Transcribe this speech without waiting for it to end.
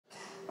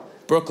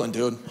Brooklyn,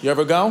 dude. You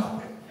ever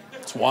go?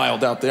 It's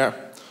wild out there.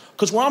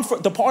 Because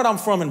the part I'm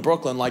from in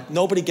Brooklyn, like,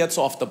 nobody gets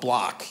off the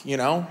block, you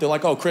know? They're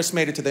like, oh, Chris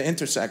made it to the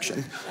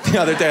intersection the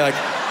other day, like,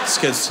 it's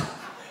because...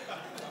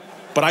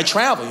 But I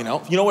travel, you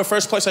know? You know where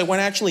first place I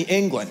went? Actually,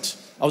 England.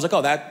 I was like,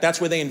 oh,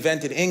 that's where they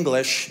invented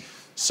English,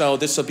 so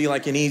this will be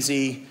like an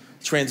easy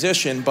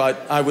transition,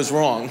 but I was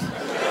wrong.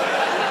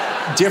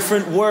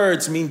 Different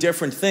words mean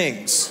different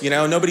things, you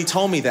know? Nobody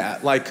told me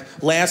that. Like,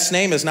 last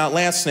name is not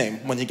last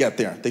name when you get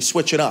there. They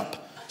switch it up.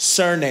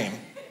 Surname.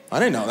 I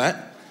didn't know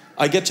that.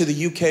 I get to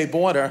the UK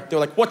border, they're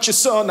like, what's your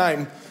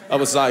surname? I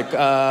was like,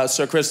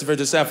 Sir Christopher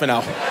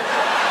Distefano.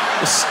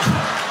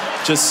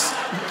 just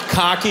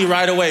cocky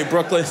right away,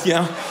 Brooklyn, you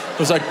know? It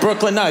was like,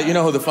 Brooklyn Knight, you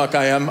know who the fuck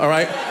I am, all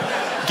right?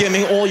 Give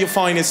me all your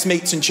finest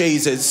meats and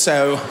cheeses,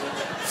 so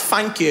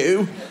thank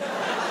you.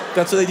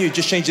 That's what they do,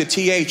 just change the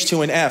TH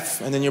to an F,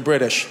 and then you're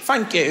British.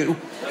 Thank you.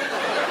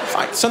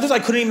 Sometimes I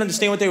couldn't even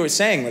understand what they were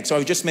saying, like, so I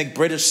would just make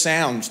British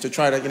sounds to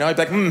try to, you know, I'd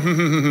be like,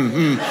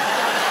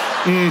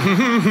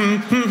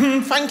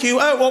 thank you,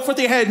 oh, what for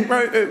the head,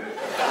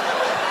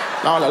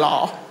 la la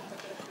la.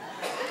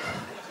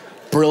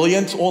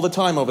 Brilliant all the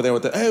time over there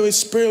with the, oh,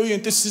 it's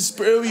brilliant, this is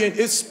brilliant,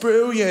 it's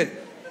brilliant.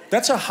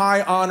 That's a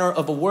high honor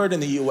of a word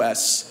in the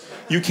US.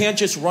 You can't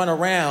just run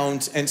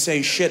around and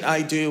say shit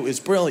I do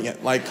is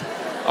brilliant. Like,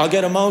 I'll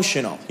get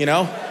emotional, you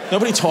know?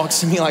 Nobody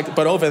talks to me like,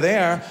 but over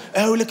there,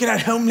 oh, look at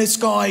that homeless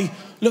guy.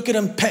 Look at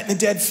him petting a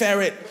dead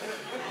ferret.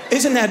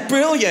 Isn't that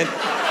brilliant?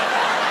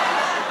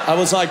 I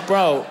was like,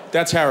 bro,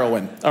 that's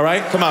heroin, all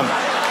right? Come on.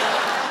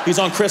 He's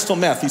on crystal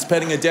meth. He's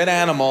petting a dead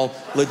animal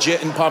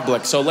legit in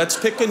public. So let's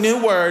pick a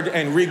new word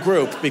and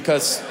regroup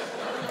because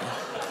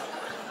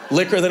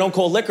liquor, they don't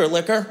call liquor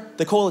liquor.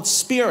 They call it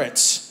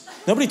spirits.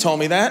 Nobody told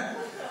me that.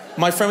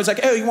 My friend was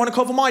like, oh, you want to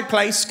come to my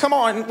place? Come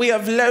on, we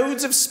have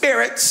loads of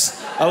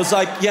spirits. I was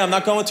like, yeah, I'm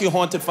not going to your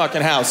haunted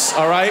fucking house,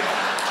 all right?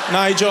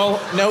 Nigel,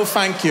 no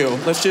thank you.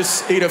 Let's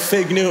just eat a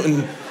Fig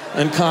Newton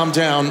and calm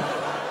down.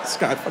 This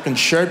guy fucking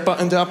shirt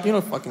buttoned up. You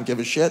don't fucking give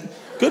a shit.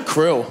 Good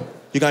crew.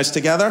 You guys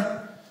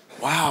together?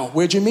 Wow,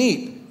 where'd you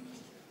meet?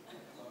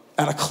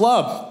 At a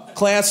club.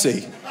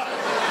 Classy.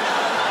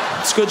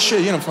 It's good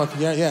shit, you know, fucking,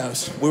 yeah.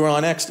 We were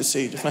on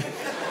ecstasy. Just like,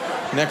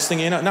 next thing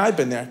you know, no, I've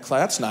been there.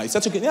 That's nice.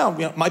 That's a good, you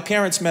know, my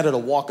parents met at a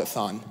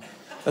walkathon.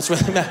 That's where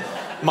they met.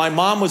 My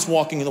mom was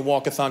walking in the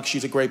walkathon because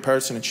she's a great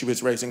person and she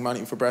was raising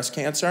money for breast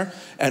cancer.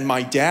 And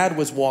my dad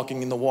was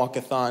walking in the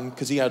walkathon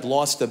because he had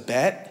lost a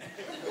bet.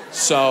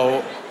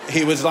 So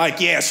he was like,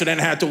 yeah, so then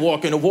I had to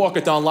walk in a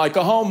walkathon like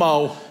a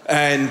homo.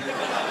 And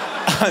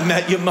I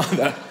met your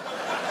mother.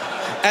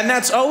 And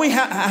that's always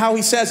how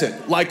he says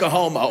it, like a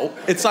homo.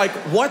 It's like,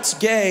 what's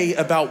gay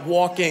about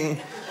walking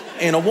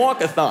in a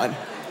walkathon?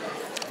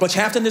 But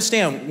you have to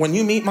understand, when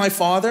you meet my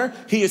father,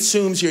 he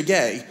assumes you're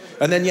gay.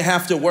 And then you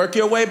have to work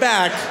your way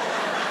back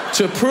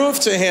to prove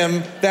to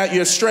him that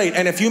you're straight.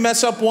 And if you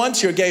mess up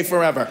once, you're gay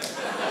forever.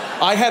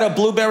 I had a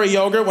blueberry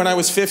yogurt when I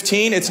was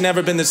 15. It's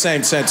never been the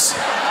same since.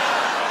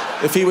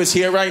 If he was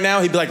here right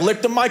now, he'd be like,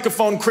 lick the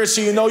microphone, Chris,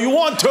 so you know you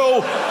want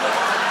to.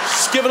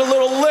 Just give it a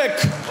little lick.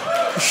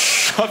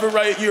 Shove it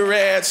right at your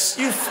ass.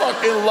 You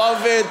fucking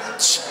love it.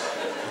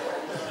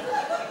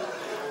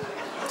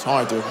 It's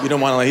hard, dude. You don't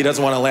want to. He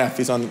doesn't want to laugh.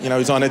 He's on, you know,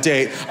 he's on a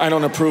date. I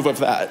don't approve of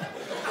that.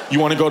 You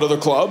want to go to the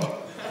club?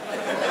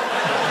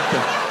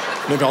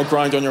 Maybe I'll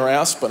grind on your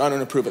ass, but I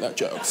don't approve of that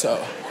joke. So,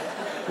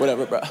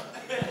 whatever, bro.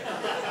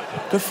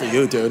 Good for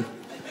you, dude.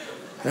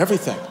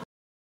 Everything.